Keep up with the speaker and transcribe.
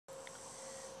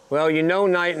Well, you know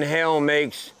Nightingale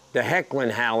makes the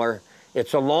Hecklin Howler.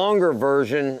 It's a longer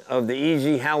version of the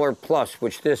Easy Howler Plus,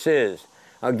 which this is.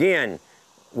 Again,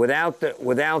 without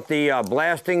the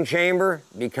blasting chamber,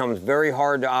 it becomes very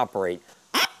hard to operate.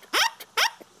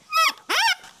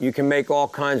 You can make all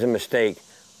kinds of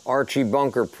mistakes. Archie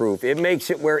bunker proof. It makes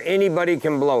it where anybody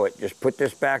can blow it. Just put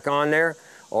this back on there.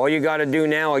 All you got to do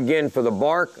now, again, for the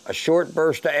bark, a short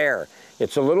burst of air.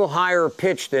 It's a little higher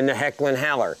pitch than the Hecklin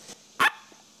Howler.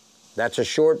 That's a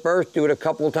short burst. Do it a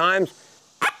couple of times.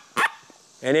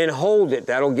 And then hold it.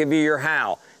 That'll give you your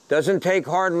howl. Doesn't take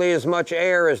hardly as much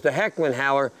air as the Hecklin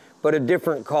Howler, but a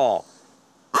different call.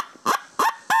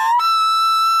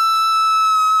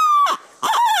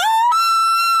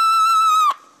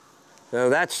 So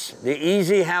that's the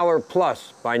Easy Howler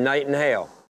Plus by Nightingale.